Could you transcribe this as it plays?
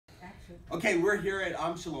Okay, we're here at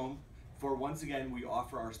Shalom for once again we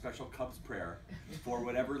offer our special Cubs prayer for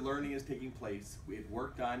whatever learning is taking place. It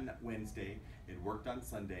worked on Wednesday, it worked on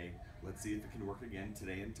Sunday. Let's see if it can work again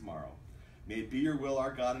today and tomorrow. May it be your will,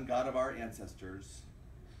 our God and God of our ancestors,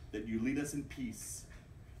 that you lead us in peace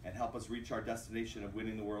and help us reach our destination of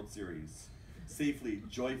winning the World Series safely,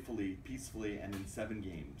 joyfully, peacefully, and in 7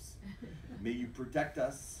 games. May you protect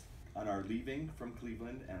us on our leaving from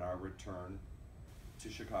Cleveland and our return to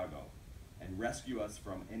Chicago, and rescue us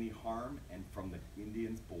from any harm and from the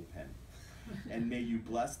Indians' bullpen. And may you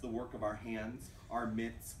bless the work of our hands, our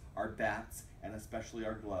mitts, our bats, and especially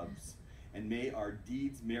our gloves. And may our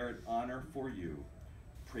deeds merit honor for you.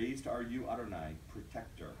 Praised are you, Adonai,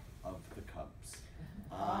 protector of the Cubs.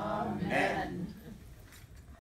 Amen.